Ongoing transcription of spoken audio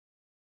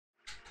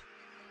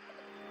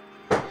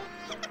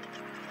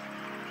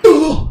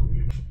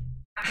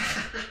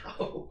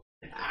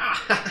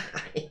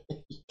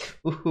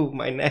Ooh,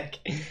 my neck.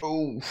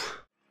 Ooh.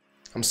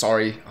 I'm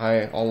sorry,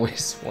 I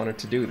always wanted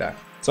to do that.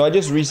 So I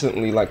just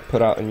recently like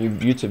put out a new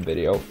YouTube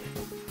video,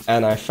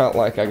 and I felt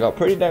like I got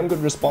pretty damn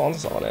good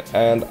response on it.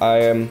 And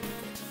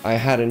I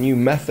had a new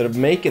method of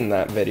making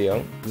that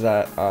video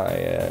that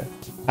I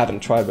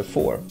haven't tried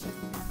before.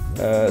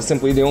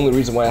 Simply the only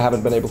reason why I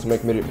haven't been able to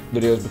make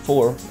videos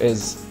before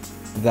is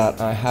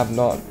that I have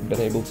not been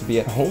able to be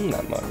at home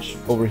that much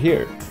over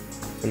here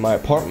in my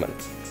apartment.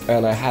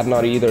 And I have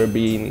not either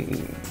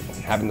been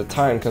having the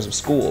time because of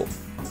school.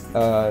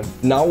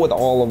 Now with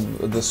all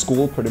of the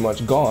school pretty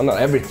much gone, not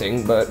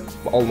everything, but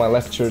all my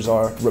lectures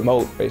are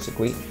remote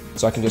basically,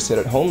 so I can just sit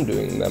at home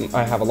doing them.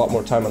 I have a lot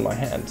more time on my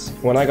hands.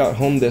 When I got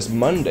home this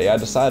Monday, I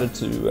decided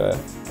to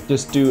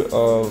just do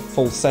a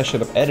full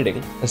session of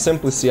editing and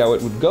simply see how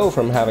it would go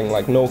from having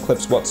like no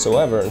clips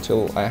whatsoever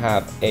until I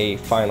have a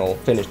final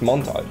finished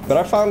montage. But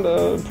I found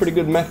a pretty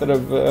good method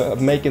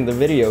of making the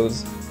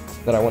videos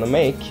that I want to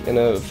make in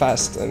a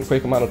fast and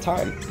quick amount of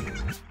time.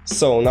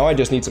 So now I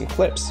just need some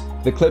clips.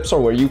 The clips are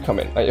where you come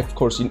in. Of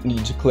course, you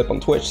need to clip on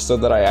Twitch so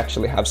that I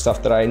actually have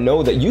stuff that I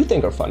know that you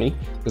think are funny.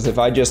 Because if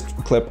I just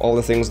clip all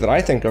the things that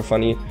I think are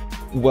funny,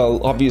 well,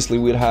 obviously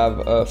we'd have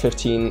a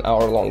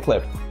 15-hour-long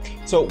clip.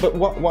 So, but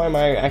why am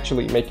I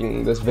actually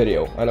making this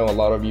video? I know a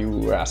lot of you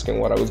were asking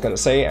what I was gonna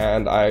say,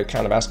 and I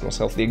kind of asked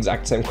myself the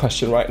exact same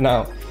question right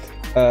now.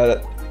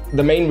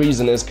 The main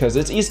reason is because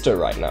it's Easter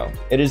right now.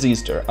 It is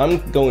Easter.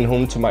 I'm going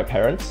home to my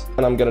parents,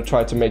 and I'm gonna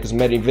try to make as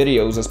many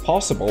videos as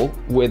possible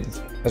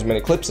with as many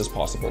clips as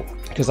possible,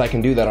 because I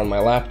can do that on my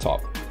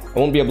laptop. I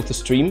won't be able to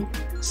stream,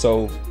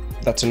 so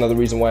that's another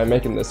reason why I'm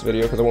making this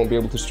video, because I won't be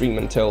able to stream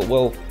until,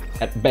 well,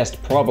 at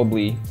best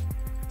probably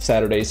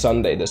Saturday,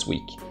 Sunday this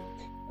week.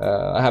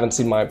 I haven't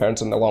seen my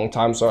parents in a long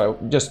time, so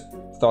I just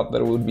thought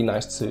that it would be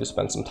nice to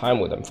spend some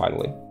time with them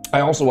finally. I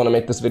also want to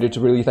make this video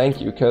to really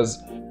thank you,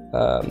 because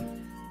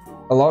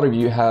a lot of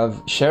you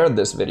have shared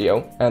this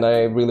video, and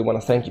I really want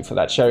to thank you for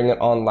that. Sharing it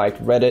on like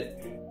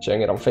Reddit,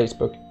 sharing it on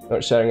Facebook,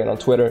 or sharing it on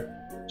Twitter,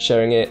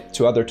 sharing it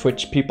to other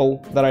Twitch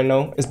people that I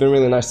know. It's been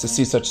really nice to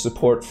see such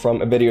support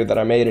from a video that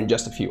I made in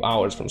just a few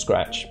hours from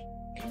scratch.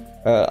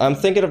 I'm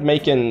thinking of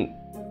making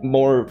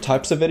more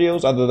types of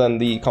videos other than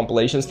the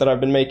compilations that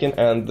I've been making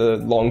and the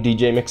long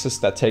DJ mixes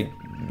that take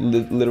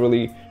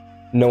literally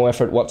no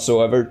effort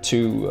whatsoever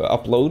to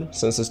upload,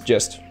 since it's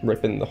just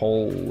ripping the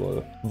whole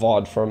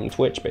VOD from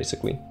Twitch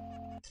basically.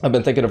 I've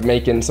been thinking of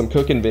making some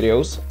cooking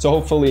videos, so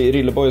hopefully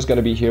Rilleboy is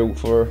gonna be here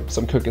for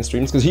some cooking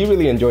streams, because he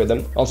really enjoyed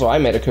them. Also, I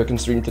made a cooking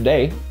stream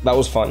today. That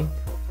was fun.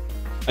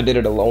 I did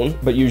it alone,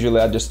 but usually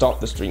I just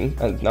stop the stream,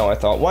 and now I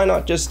thought, why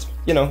not just,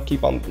 you know,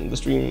 keep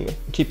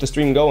the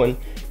stream going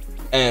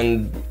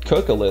and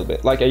cook a little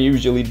bit, like I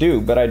usually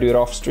do, but I do it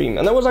off stream.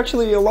 And that was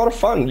actually a lot of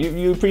fun.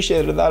 You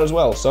appreciated that as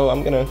well, so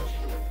I'm gonna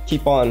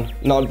keep on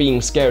not being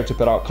scared to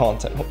put out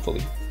content,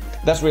 hopefully.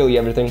 That's really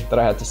everything that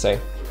I had to say.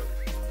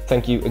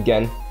 Thank you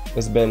again.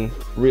 It's been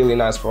really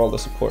nice for all the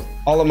support.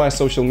 All of my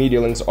social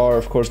media links are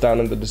of course down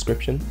in the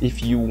description.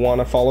 If you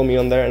want to follow me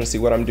on there and see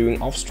what I'm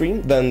doing off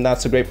stream, then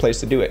that's a great place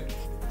to do it.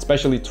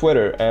 Especially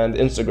Twitter and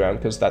Instagram,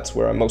 because that's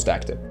where I'm most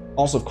active.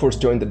 Also, of course,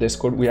 join the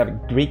Discord. We have a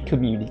great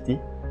community.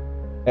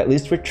 At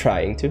least we're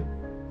trying to.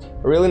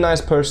 A really nice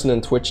person in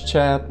Twitch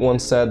chat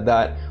once said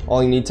that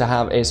all you need to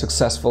have a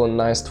successful and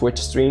nice Twitch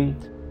stream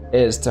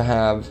is to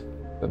have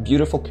a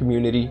beautiful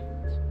community,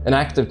 an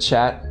active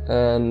chat,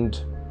 and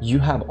you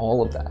have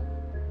all of that.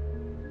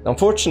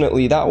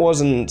 Unfortunately, that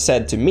wasn't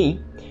said to me,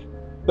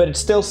 but it's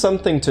still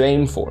something to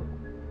aim for.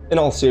 In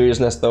all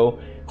seriousness though,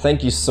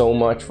 thank you so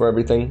much for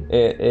everything.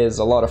 It is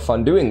a lot of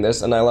fun doing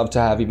this, and I love to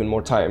have even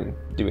more time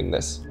doing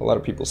this. A lot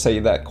of people say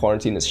that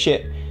quarantine is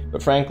shit,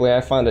 but frankly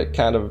I find it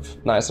kind of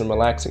nice and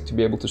relaxing to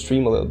be able to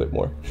stream a little bit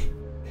more.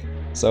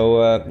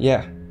 So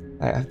yeah,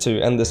 I have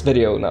to end this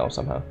video now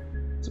somehow.